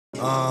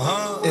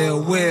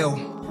Ill will.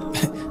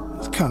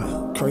 It's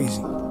kinda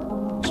crazy.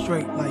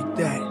 Straight like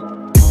that.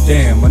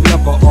 Damn,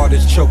 another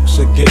artist chokes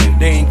again.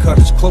 They ain't cut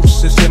as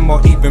close as him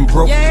or even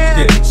broke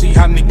again. See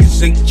how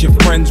niggas ain't your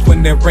friends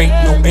when there ain't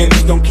no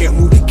ends. Don't care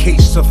who the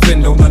case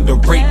offend, don't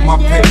underrate my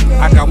pen.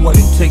 I got what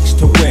it takes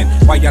to win.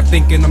 Why y'all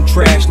thinking I'm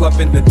trash?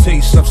 Loving the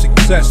taste of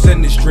success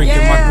and this drink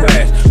in my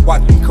grass.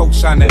 Watch me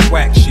co-sign that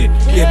whack shit.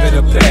 Give it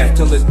a pass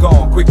till it's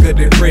gone quicker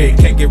than red.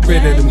 Can't get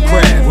rid of them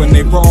crabs. When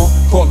they wrong,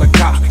 call the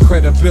cops.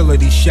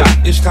 Credibility shot.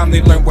 It's time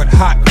they learn what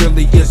hot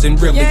really is and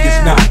really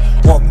is not.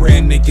 Off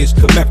brand niggas,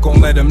 the meth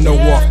gon' let them know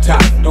off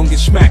top. Don't get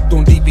smacked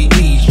on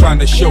DVDs trying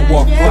to show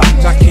off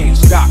props. I can't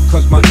stop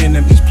cause my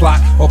enemies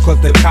plot or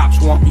cause the cops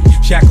want me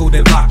shackled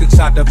and locked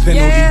inside the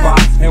penalty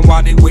box. And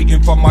while they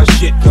waiting for my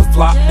shit to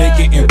flop, they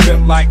getting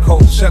built like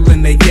hoes,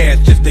 selling their ass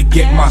just to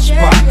get my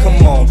spot.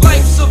 Come on, man.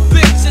 Life's a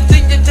bitch and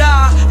then you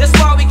die. That's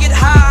why we get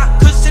high,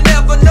 cause you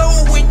never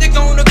know when you're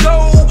gonna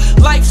go.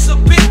 Life's a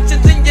bitch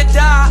and then you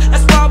die.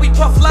 That's why we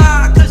puff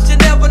fly, cause you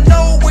never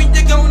know when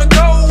you're gonna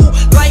go.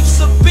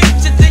 Life's a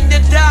bitch and then you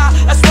die.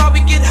 That's why we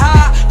get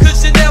high,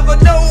 cause you never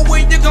know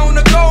when you're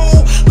gonna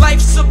go.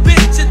 Life's a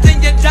bitch and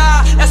then you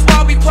die. That's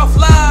why we puff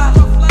fly.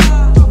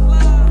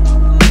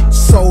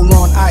 Soul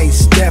on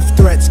ice, death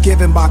threats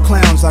given by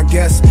clowns, I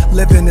guess.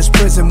 Living is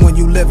prison when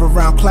you live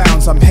around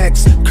clowns. I'm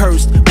hexed,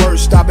 cursed,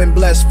 worst. I've been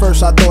blessed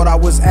first. I thought I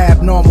was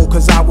abnormal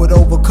cause I would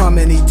overcome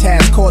any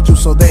task cordial.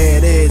 So there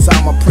it is,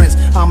 I'm a prince.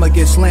 I'm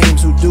against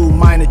lames who do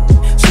minor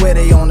swear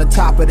they on the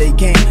top of their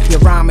game. Your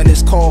rhyming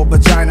is called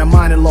vagina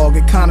monologue.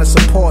 It kinda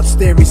supports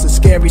theories of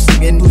scary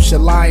singing who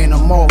should lie in a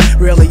mall.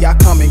 Really, I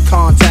come in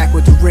contact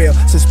with the real.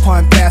 Since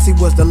Pun Passy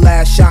was the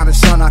last shining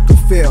sun I could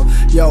feel.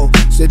 Yo,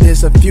 so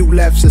there's a few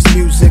left since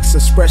music's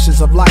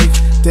expressions of life.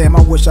 Damn,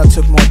 I wish I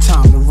took more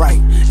time to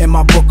write in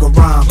my book of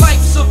rhymes.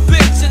 Life's a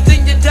bitch and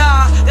then you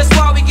die. That's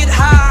why we get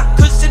high,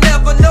 cause you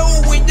never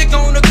know when you're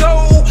gonna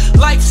go.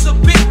 Life's a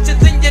bitch and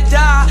then you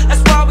die.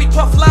 That's why we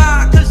puff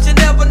fly, cause you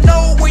never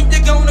know when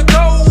you're gonna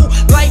go.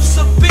 Life's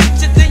a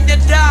bitch and then you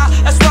die.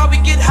 That's why we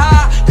get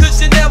high, cause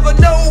you never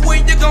know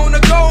when you're gonna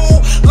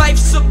go.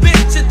 Life's a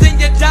bitch and then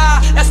you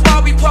die. That's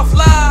why we puff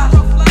fly.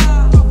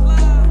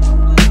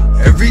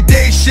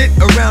 Everyday shit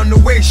around the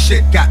way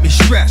shit got me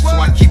stressed, so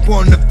I keep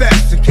on the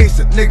vest in case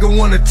a nigga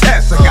wanna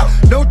test. I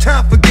got no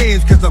time for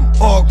games cause I'm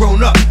all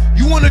grown up.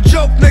 You wanna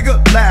joke, nigga?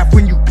 Laugh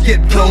when you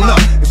get blown up.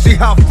 And see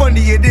how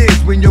funny it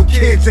is when your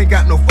kids ain't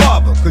got no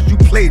father, cause you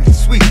played it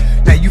sweet,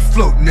 now you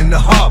floating in the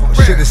harbor.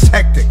 Shit is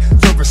hectic,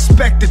 so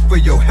respect it for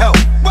your health.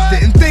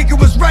 Didn't think it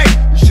was right,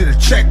 you should've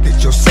checked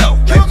it yourself.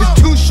 Life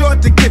is too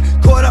short to get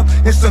caught up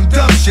in some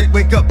dumb shit.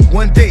 Wake up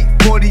one day,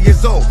 40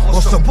 years old,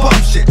 on some bum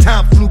shit.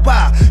 Time flew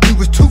by, you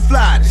was too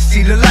fly to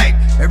see the light.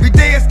 Every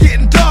day it's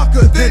getting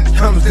darker, then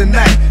comes the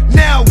night.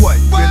 Now what?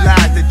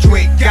 Realize that you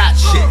ain't got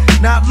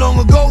shit. Not long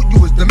ago, you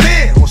was the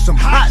man on some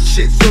hot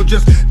shit. So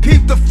just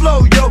peep the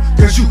flow, yo,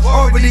 cause you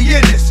already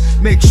in this.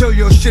 Make sure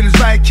your shit is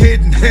right,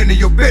 kid, and handle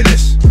your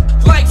business.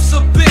 Life's a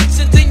bitch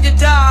and then you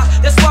die.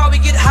 That's why we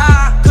get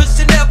high.